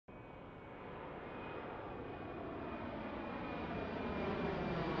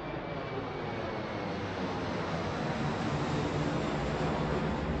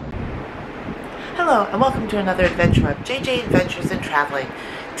Hello and welcome to another adventure of JJ Adventures in Traveling.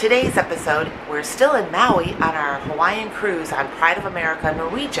 Today's episode, we're still in Maui on our Hawaiian cruise on Pride of America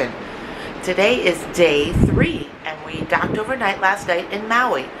Norwegian. Today is day 3 and we docked overnight last night in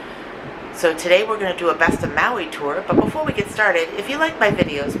Maui. So today we're going to do a Best of Maui tour, but before we get started, if you like my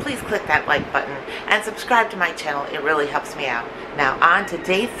videos, please click that like button and subscribe to my channel. It really helps me out. Now on to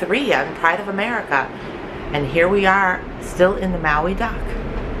day 3 on Pride of America. And here we are, still in the Maui dock.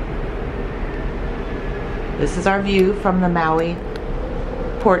 This is our view from the Maui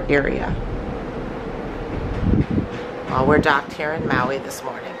port area. Well, we're docked here in Maui this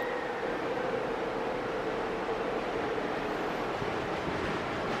morning.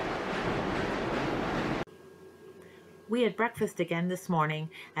 We had breakfast again this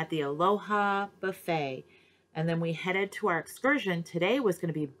morning at the Aloha Buffet, and then we headed to our excursion. Today was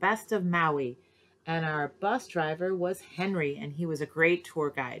going to be Best of Maui, and our bus driver was Henry, and he was a great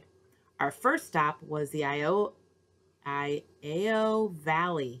tour guide. Our first stop was the Iao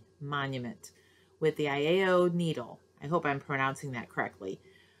Valley Monument with the Iao Needle. I hope I'm pronouncing that correctly.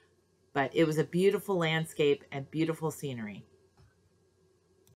 But it was a beautiful landscape and beautiful scenery.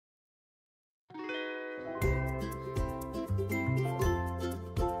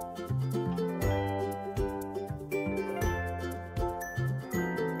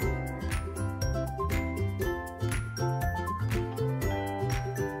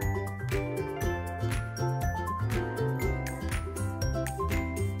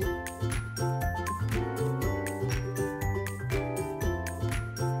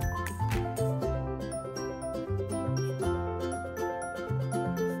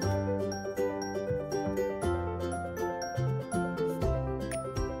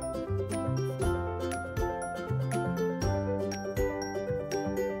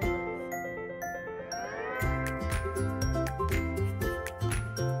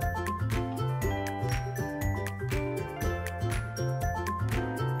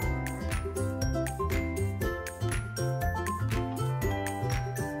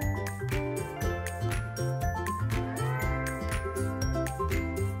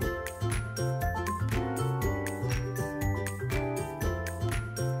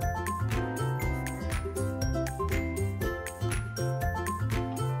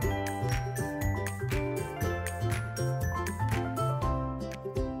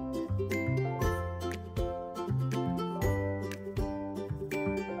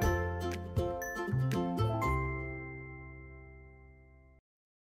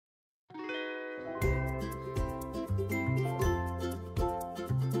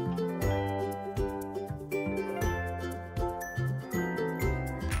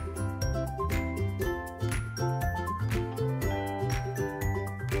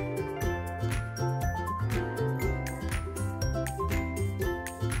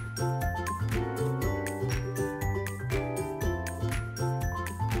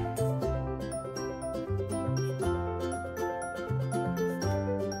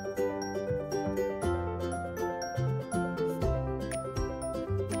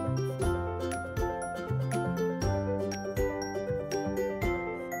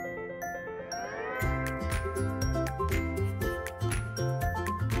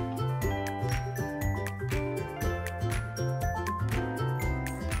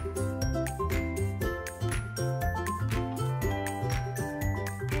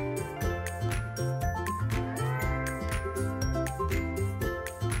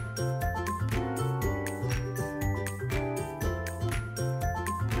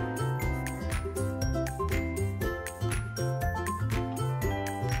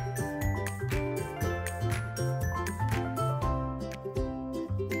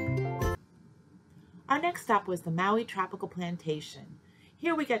 Our next stop was the Maui Tropical Plantation.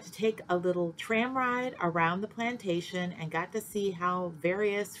 Here we got to take a little tram ride around the plantation and got to see how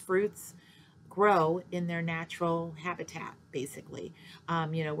various fruits grow in their natural habitat, basically.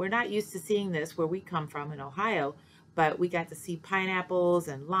 We're not used to seeing this where we come from in Ohio, but we got to see pineapples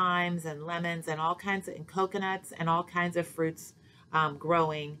and limes and lemons and and coconuts and all kinds of fruits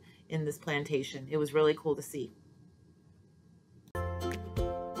growing in this plantation. It was really cool to see.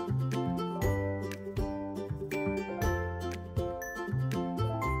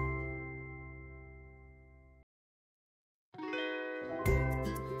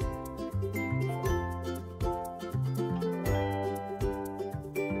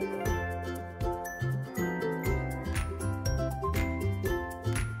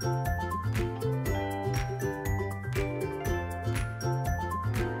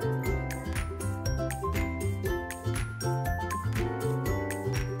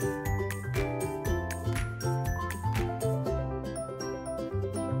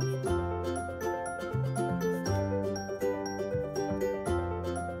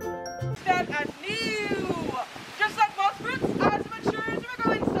 coconut as new. Just like most fruits, as it matures, we're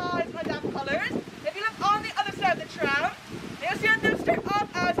growing size and adapt colors. If you look on the other side of the tram, you'll see that they start off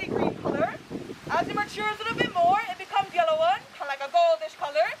as a green color. As it matures a little bit more, it becomes yellow one, kind of like a goldish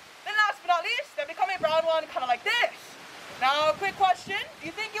color. Then last but not least, they become a brown one, kind of like this. Now, quick question. Do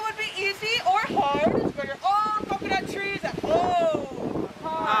you think it would be easy or hard to grow your own coconut trees at home?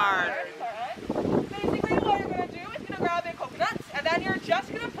 Hard. Alright. Basically, what you're going to do is going to grab a coconut, and then you're just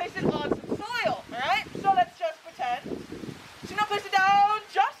going to place it on some soil. Alright? So let's just pretend. So you're going to place it down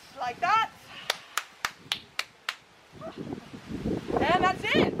just like that. And that's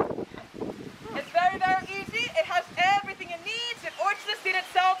it. It's very, very easy. It has everything it needs in order to sustain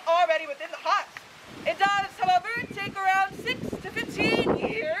itself already within the hut. It does, however, take around 6 to 15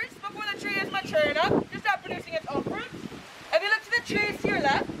 years before the tree is mature enough to start producing its own fruit. If you look to the trees to your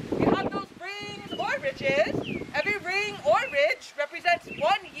left, you have those rings or ridges. Every ring or ridge represents 1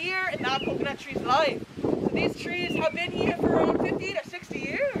 year in that coconut tree's life. So these trees have been here for around 50 to 60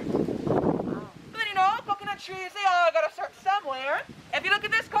 years. But then you know, coconut trees, they all gotta start somewhere. If you look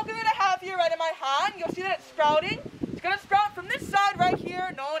at this coconut I have here right in my hand, you'll see that it's sprouting. It's gonna sprout from this side right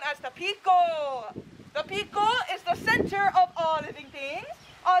here, known as the pico. The pico is the center of all living things.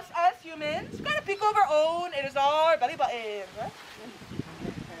 Us as humans got a pico of our own. It is our belly button. Right?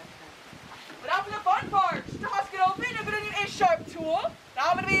 But now for the fun part. To husk it open, you're gonna need a sharp tool.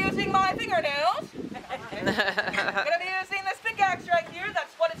 Now I'm gonna be using my fingernails. I'm gonna be using this pickaxe right here.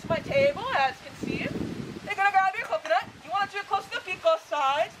 That's what it's my table, as you can see. You're gonna grab your coconut. You want to do it close to the pico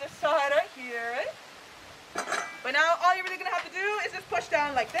sides. This side right here. Right? But now all you're really gonna have to do is just push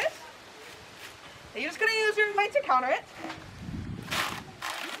down like this. And you're just gonna use your weight to counter it.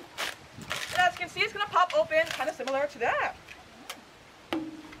 And as you can see, it's gonna pop open, kind of similar to that.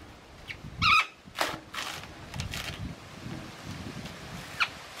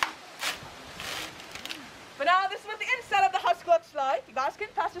 But now this is what the inside of the husk looks like. You guys can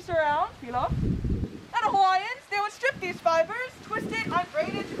pass this around, Hilo. Now the Hawaiians, they would strip these fibers, twist it, and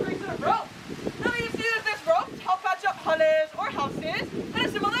braid it to create a rope. Now we used to use this rope to help patch up hullahs or houses, and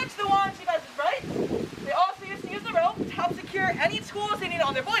it's similar to the ones you guys right. They also used to use the rope to help secure any tools they needed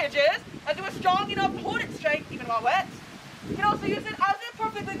on their voyages, as it was strong enough to hold its strength even while wet. You can also use it as a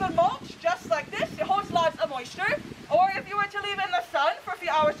perfectly good mulch, just like this. It holds lots of moisture. Or if you were to leave it in the sun for a few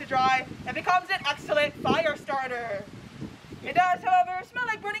hours to dry, it becomes an excellent fire starter. It does, however, smell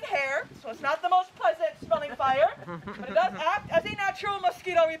like burning hair, so it's not the most pleasant smelling fire, but it does act as a natural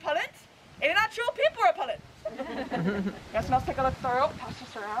mosquito repellent and a natural people repellent. Yes, now let's take a look through. Pass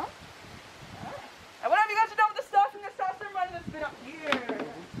this around. And whenever you guys are done with the stuff in the saucer, I'm running this bit up here.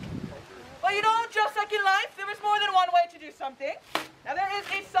 Well, you know, just like in life, there is more than one way to do something. Now, there is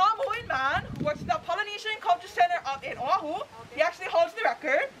a Samoan man who works at the Polynesian Culture Center up in Oahu. He actually holds the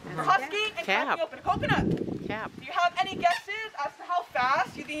record for husking and cracking open a coconut. Do you have any guesses as to how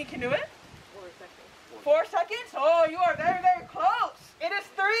fast you think you can do it? 4 seconds. 4 seconds? Oh, you are very, very close. It is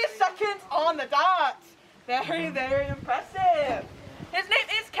 3 seconds on the dot. Very, very impressive. His name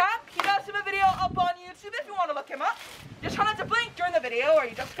is Cap. He does have a video up on YouTube if you want to look him up. Just try not to blink during the video or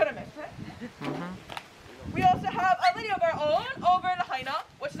you're just going to miss it. We also have a lady of our own over in Lahaina,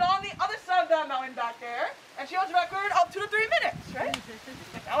 which is on the other side of that mountain back there. And she holds a record of 2 to 3 minutes, right?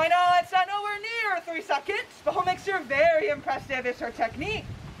 Now I know it's not nowhere near 3 seconds, but what makes her very impressive is her technique.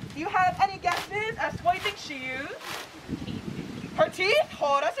 Do you have any guesses as to what you think she used? Her teeth?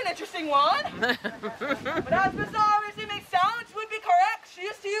 Oh, that's an interesting one. But as bizarre as it may sound, it would be correct. She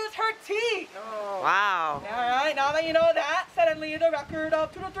used to use her teeth. Oh. Wow. Alright, now that you know that, suddenly the record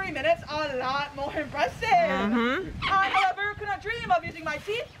of 2 to 3 minutes a lot more impressive. I, however, could not dream of using my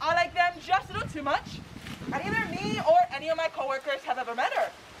teeth. I like them just a little too much. And either me or any of my coworkers have ever met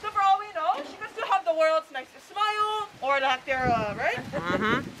her. So for all we know, she could still have the world's nicest smile, or lack thereof, right?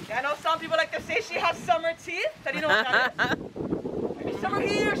 Yeah, I know some people like to say she has summer teeth. That you know what that is? Maybe some are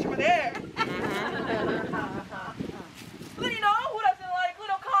here, some are there. But you know, who doesn't like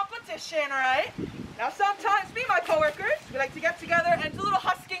little competition, right? Now sometimes me and my coworkers, we like to get together and do little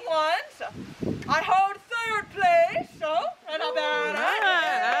husking ones. I hold 3rd place, so not bad,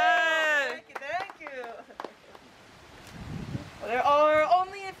 right? Thank you. Well, there are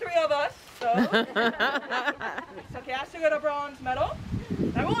only 3 of us, so it's okay, I still got a bronze medal.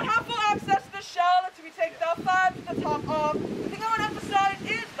 I won't have full access to the shell until we take the 5 to the top off. The thing I want to emphasize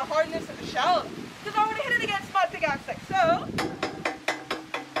is the hardness of the shell, because I want to hit it against my pickaxe like so.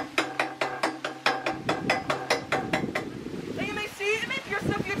 Now you may see, it may pierce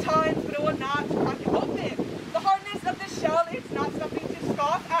a few times, but it will not crack it open. The hardness of this shell is not something to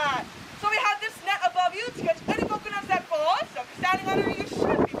scoff at. So we have this net above you to catch any coconuts that fall, so if you're standing under it, you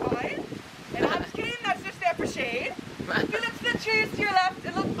should be fine.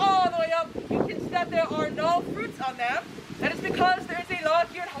 and look all the way up, you can see that there are no fruits on them. That is because there is a law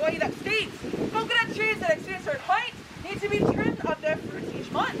here in Hawaii that states coconut trees that exceed a certain height need to be trimmed of their fruits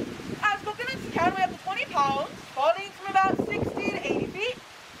each month. As coconuts can weigh up to 20 pounds, falling from about 60 to 80 feet.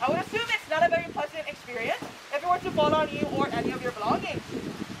 I would assume it's not a very pleasant experience if it were to fall on you or any of your belongings.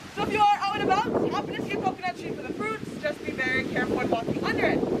 So if you are out and about, happen to see a coconut tree for the fruits, just be very careful when walking under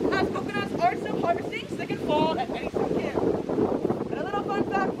it, as coconuts are still harvesting, so they can fall at any second. And a little fun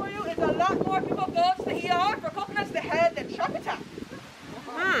fact for you is a lot more people go to the ER for coconuts to head than shark attack.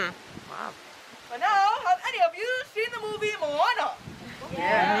 Wow. But now, have any of you seen the movie Moana?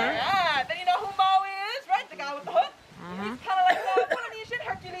 Yeah. Then you know who Maui is, right? The guy with the hook. He's kind of like the Polynesian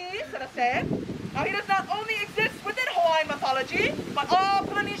Hercules, so to say. Now he does not only exist within Hawaiian mythology, but all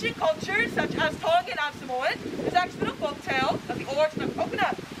Polynesian cultures, such as Tongan and Samoan, is actually a folk tale of the origin of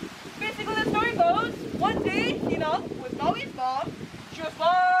coconut. Basically, the story goes, one day, Hilo, who is Maui's mom, she was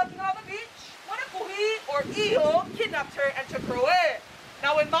walking on the beach when a puhi, or Iao, kidnapped her and took her away.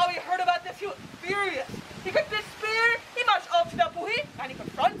 Now when Maui heard about this, he was furious. He gripped his spear, he marched up to the puhi, and he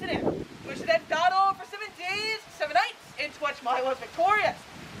confronted him, which then battled for 7 days, 7 nights, into which Maui was victorious.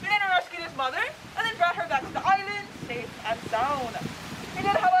 He then rescued his mother, and then brought her back to the island, safe and sound. He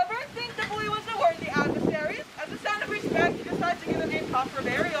did, however, think the puhi was a worthy adversary. As a sign of respect, he decided to give him a proper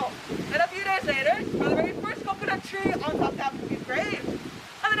burial. And a few days later, he found the very first coconut tree on top of that puhi's grave.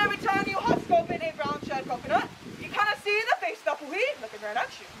 And then every time you hot scope in a brown shelled coconut, you kind of see the face of the puhi looking right at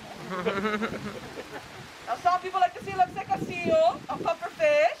you. Now some people like to see it looks like a seal, a puffer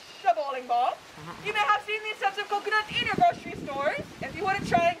fish, a bowling ball. You may have seen these sets of coconuts in your grocery stores. If you were to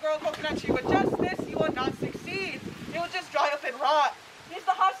try and grow a coconut tree with just this, you would not succeed. It will just dry up and rot. Use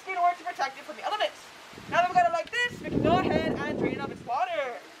the husk in order to protect it from the elements. Now that we've got it like this, we can go ahead and drain of its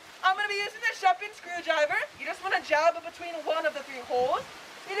water. I'm going to be using the sharpened screwdriver. You just want to jab it between one of the 3 holes.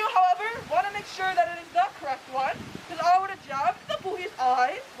 You do, however, want to make sure that it is the correct one, because I would have jabbed the puhi's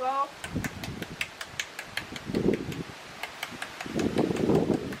eyes. Well,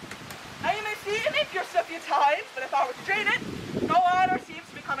 now you may see it may pierce a few times, but if I were to drain it, no water seems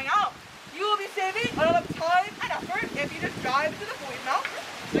to be coming out. You will be saving a lot of time and effort if you just drive into the puhi's mouth,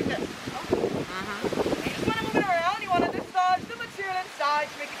 just like this. And you just want to move it around. You want to dislodge the material inside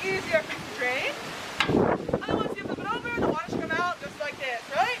to make it easier for you to drain. And then once you flip it over, the water should come out just like this,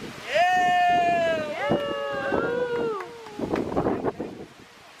 right? Yeah!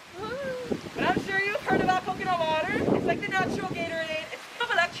 But I'm sure you've heard about coconut water. It's like the natural Gatorade. It's full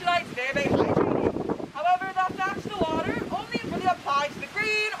of electrolytes, very, very hydrating. However, that facts the water only really applies to the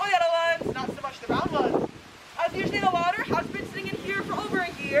green or yellow ones, not so much the brown ones. As usually the water has been sitting in here for over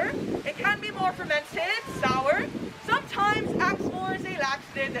a year. It can be more fermented, sour. Sometimes acts more as a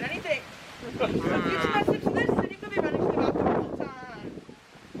laxative than anything. So if you try to this, then you could be running to the bathroom the whole time.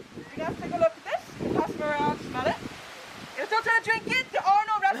 You guys take a look at this. Pass them around, smell it. If you're still trying to drink it, there are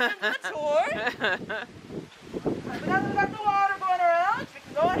no restrooms in the tour. But now that we've got the water going around, we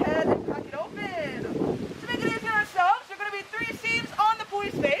can go ahead and crack it open. To make it easier on ourselves, there are going to be 3 seams on the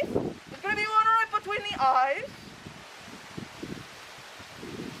puhi's face. There's going to be one right between the eyes.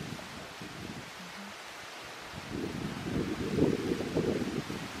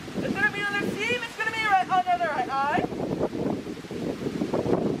 There's going to be another seam. It's going to be right under the right eye.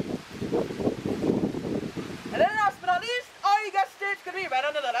 And then last but not least, oh, you guessed it, it's going to be right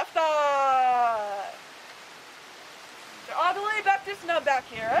under the left eye. So all the way back to snub back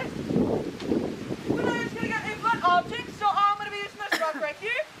here, right? But now you're just going to get a blunt object, so I'm going to be using this rock right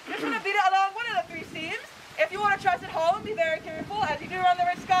here. You're just going to beat it along one of the 3 seams. If you want to try this at home, be very careful as you do run the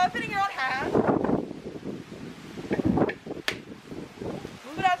risk of hitting your own hand.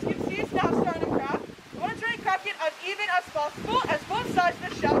 But as you can see, it's now starting to crack. You want to try and crack it as even as possible, as both sides of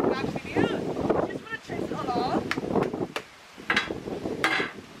the shell can actually be used. You just want to trace it along.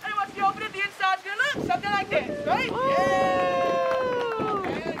 And once you open it, the inside's going to look something like this, right? Yeah!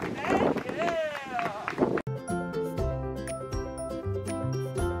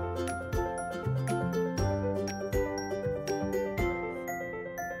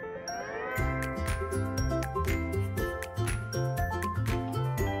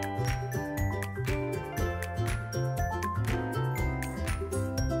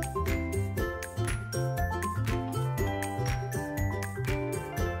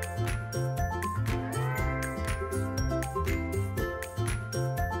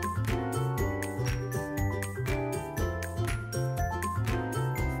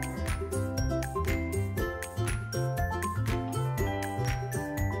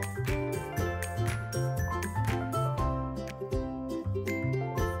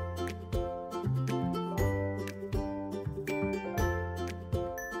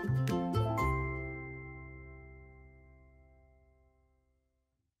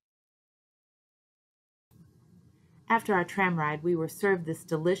 After our tram ride, we were served this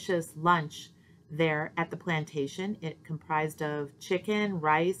delicious lunch there at the Plantation. It comprised of chicken,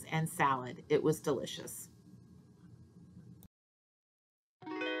 rice, and salad. It was delicious.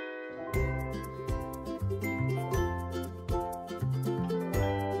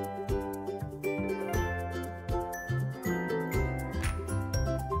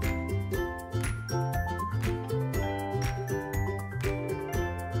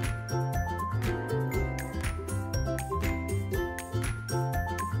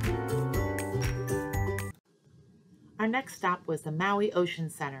 Our next stop was the Maui Ocean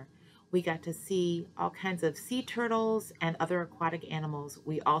Center. We got to see all kinds of sea turtles and other aquatic animals.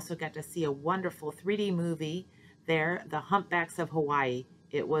 We also got to see a wonderful 3D movie there, The Humpbacks of Hawaii.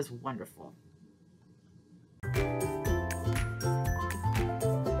 It was wonderful.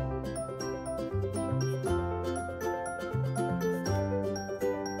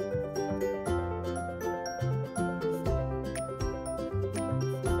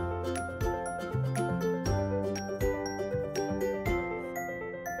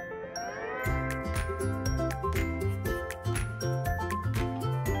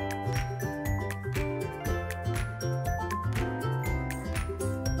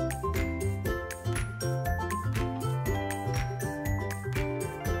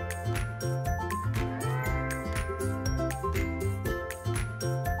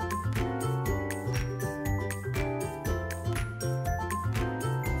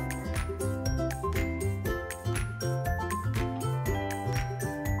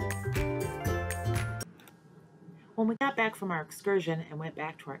 When we got back from our excursion and went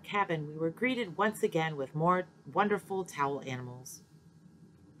back to our cabin, we were greeted once again with more wonderful towel animals.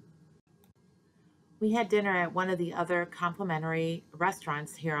 We had dinner at one of the other complimentary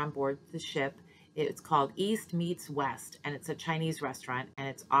restaurants here on board the ship. It's called East Meets West, and it's a Chinese restaurant, and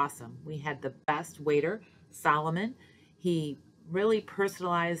it's awesome. We had the best waiter, Solomon. He really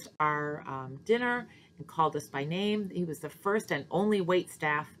personalized our dinner and called us by name. He was the first and only wait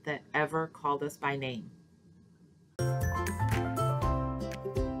staff that ever called us by name.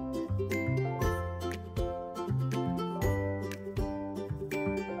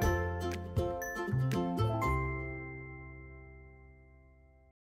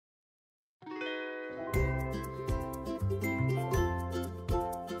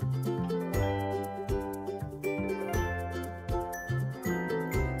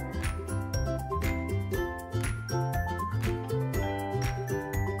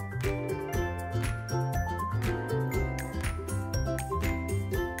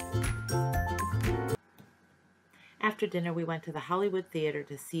 After dinner, we went to the Hollywood Theater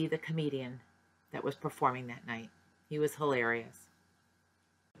to see the comedian that was performing that night. He was hilarious.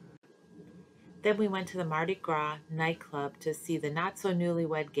 Then we went to the Mardi Gras Nightclub to see the Not So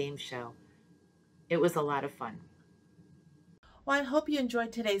Newlywed Game show. It was a lot of fun. Well, I hope you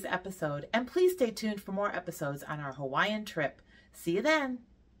enjoyed today's episode, and please stay tuned for more episodes on our Hawaiian trip. See you then!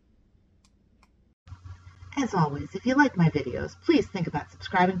 As always, if you like my videos, please think about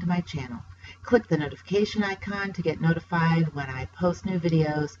subscribing to my channel. Click the notification icon to get notified when I post new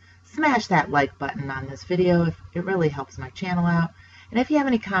videos. Smash that like button on this video if it really helps my channel out. And if you have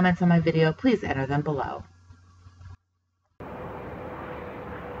any comments on my video, please enter them below.